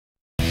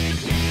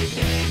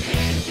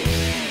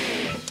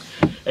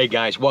Hey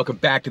guys, welcome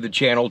back to the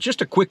channel.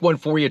 Just a quick one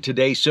for you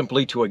today,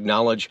 simply to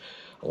acknowledge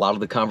a lot of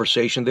the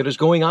conversation that is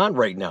going on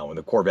right now in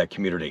the Corvette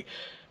community.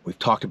 We've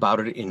talked about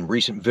it in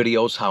recent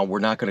videos, how we're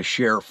not going to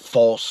share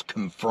false,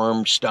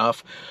 confirmed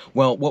stuff.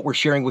 Well, what we're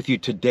sharing with you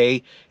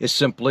today is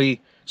simply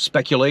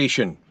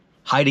speculation,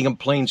 hiding in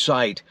plain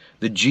sight,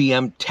 the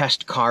GM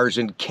test cars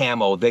in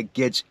camo that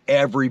gets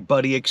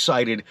everybody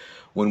excited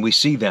when we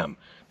see them,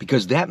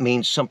 because that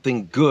means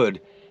something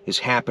good is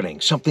happening.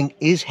 Something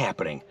is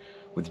happening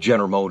with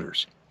General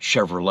Motors,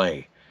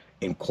 Chevrolet,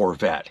 and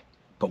Corvette.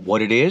 But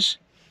what it is,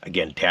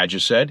 again,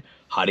 TADGES said,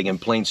 hiding in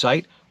plain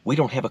sight, we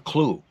don't have a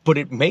clue. But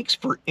it makes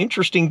for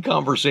interesting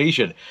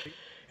conversation.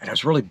 And I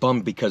was really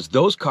bummed because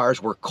those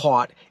cars were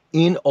caught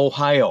in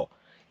Ohio.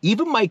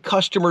 Even my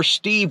customer,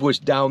 Steve, was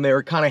down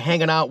there kind of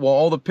hanging out while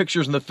all the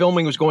pictures and the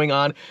filming was going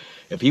on.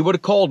 If he would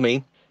have called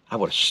me, I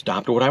would have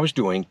stopped what I was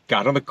doing,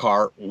 got in the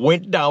car,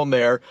 went down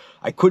there.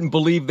 I couldn't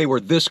believe they were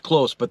this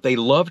close, but they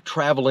love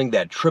traveling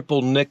that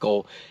triple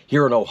nickel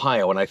here in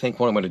Ohio. And I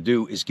think what I'm going to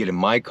do is get in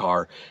my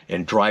car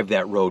and drive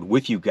that road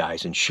with you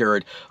guys and share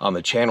it on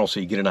the channel so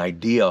you get an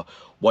idea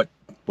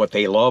what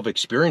they love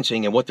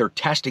experiencing and what they're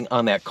testing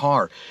on that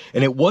car.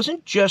 And it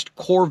wasn't just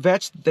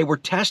Corvettes that they were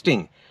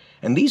testing.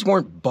 And these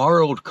weren't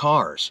borrowed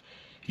cars.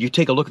 If you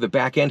take a look at the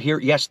back end here,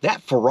 yes,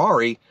 that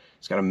Ferrari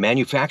has got a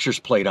manufacturer's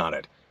plate on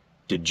it.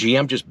 Did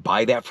GM just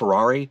buy that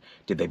Ferrari?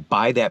 Did they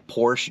buy that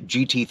Porsche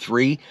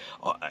GT3?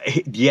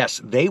 Yes,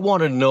 they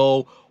want to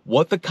know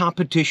what the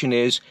competition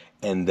is,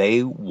 and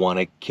they want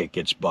to kick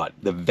its butt.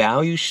 The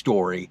value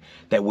story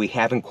that we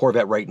have in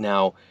Corvette right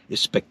now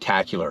is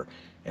spectacular.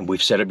 And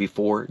we've said it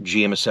before,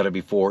 GM has said it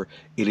before,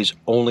 it is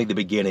only the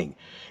beginning.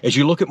 As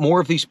you look at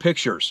more of these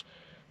pictures,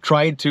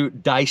 trying to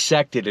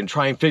dissect it and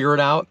try and figure it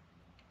out,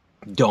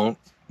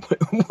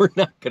 we're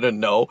not going to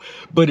know,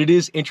 but it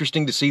is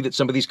interesting to see that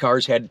some of these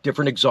cars had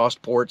different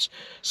exhaust ports,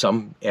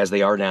 some as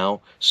they are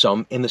now,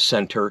 some in the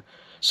center,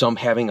 some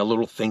having a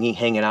little thingy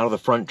hanging out of the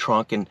front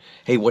trunk, and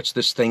hey, what's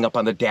this thing up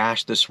on the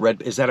dash, this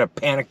red, is that a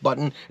panic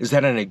button? Is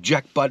that an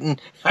eject button?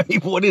 I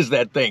mean, what is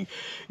that thing?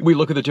 We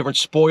look at the different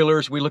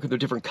spoilers, we look at the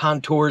different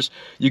contours,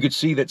 you could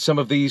see that some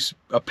of these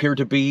appear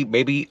to be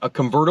maybe a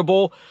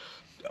convertible.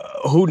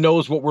 Who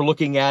knows what we're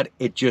looking at?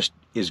 It just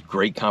is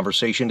great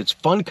conversation. It's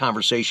fun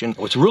conversation.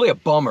 What's really a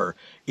bummer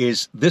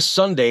is this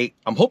Sunday,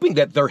 I'm hoping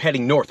that they're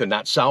heading north and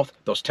not south,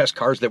 those test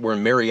cars that were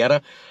in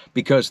Marietta,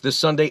 because this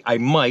Sunday I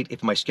might,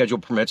 if my schedule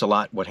permits, a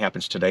lot what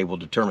happens today will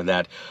determine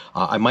that,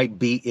 I might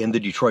be in the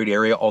Detroit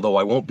area, although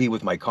I won't be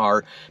with my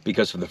car,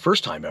 because for the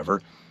first time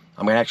ever,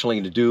 I'm actually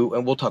going to do,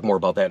 and we'll talk more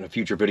about that in a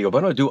future video, but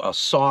I'm going to do a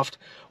soft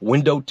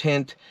window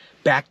tint,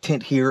 back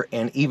tint here,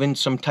 and even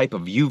some type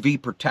of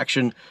UV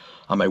protection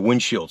on my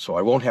windshield, so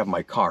I won't have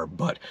my car.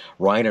 But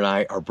Ryan and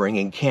I are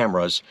bringing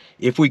cameras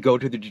if we go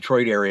to the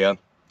Detroit area,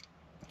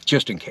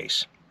 just in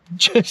case.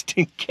 Just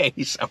in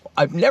case.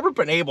 I've never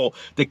been able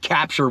to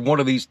capture one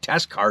of these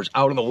test cars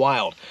out in the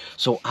wild,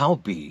 so I'll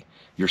be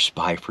your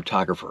spy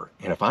photographer.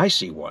 And if I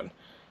see one,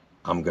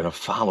 I'm gonna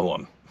follow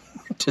them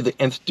to the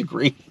nth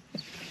degree.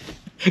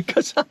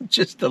 Because I'm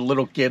just a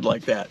little kid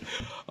like that.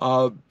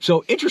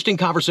 So interesting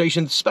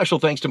conversation. Special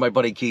thanks to my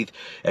buddy Keith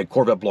at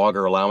Corvette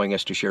Blogger allowing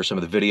us to share some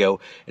of the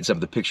video and some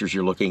of the pictures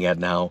you're looking at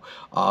now.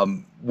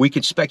 We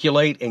could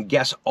speculate and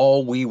guess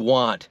all we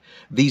want.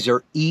 These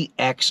are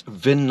EX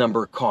VIN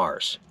number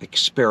cars,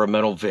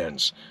 experimental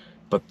VINs,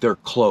 but they're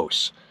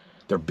close.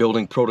 They're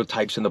building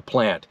prototypes in the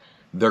plant.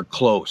 They're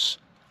close.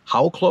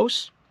 How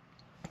close?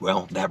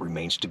 Well, that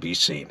remains to be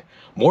seen.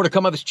 More to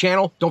come on this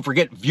channel. Don't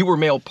forget, viewer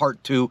mail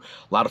part 2.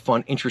 A lot of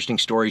fun, interesting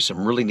stories,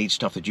 some really neat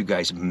stuff that you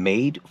guys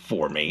made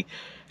for me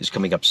is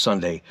coming up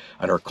Sunday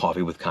on our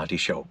Coffee with Conti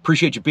show.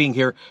 Appreciate you being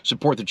here.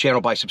 Support the channel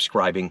by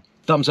subscribing.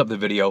 Thumbs up the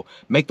video.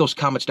 Make those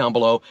comments down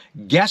below.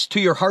 Guess to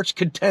your heart's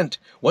content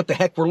what the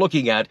heck we're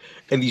looking at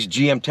in these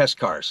GM test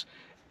cars.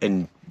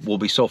 And we'll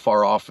be so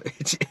far off.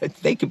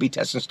 They could be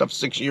testing stuff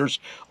 6 years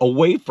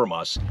away from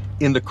us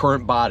in the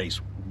current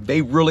bodies.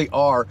 They really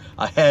are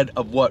ahead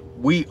of what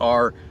we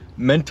are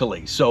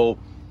mentally. So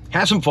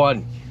have some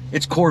fun.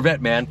 It's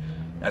Corvette, man.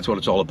 That's what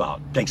it's all about.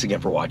 Thanks again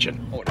for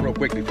watching. Oh, and real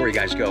quick before you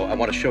guys go, I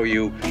want to show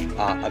you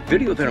a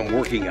video that I'm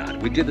working on.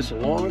 We did this a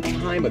long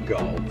time ago.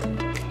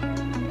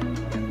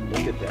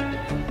 Look at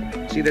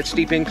that. See that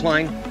steep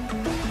incline?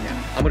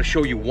 Yeah. I'm going to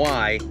show you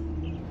why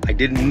I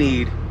didn't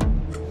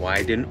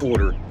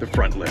order the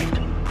front lift.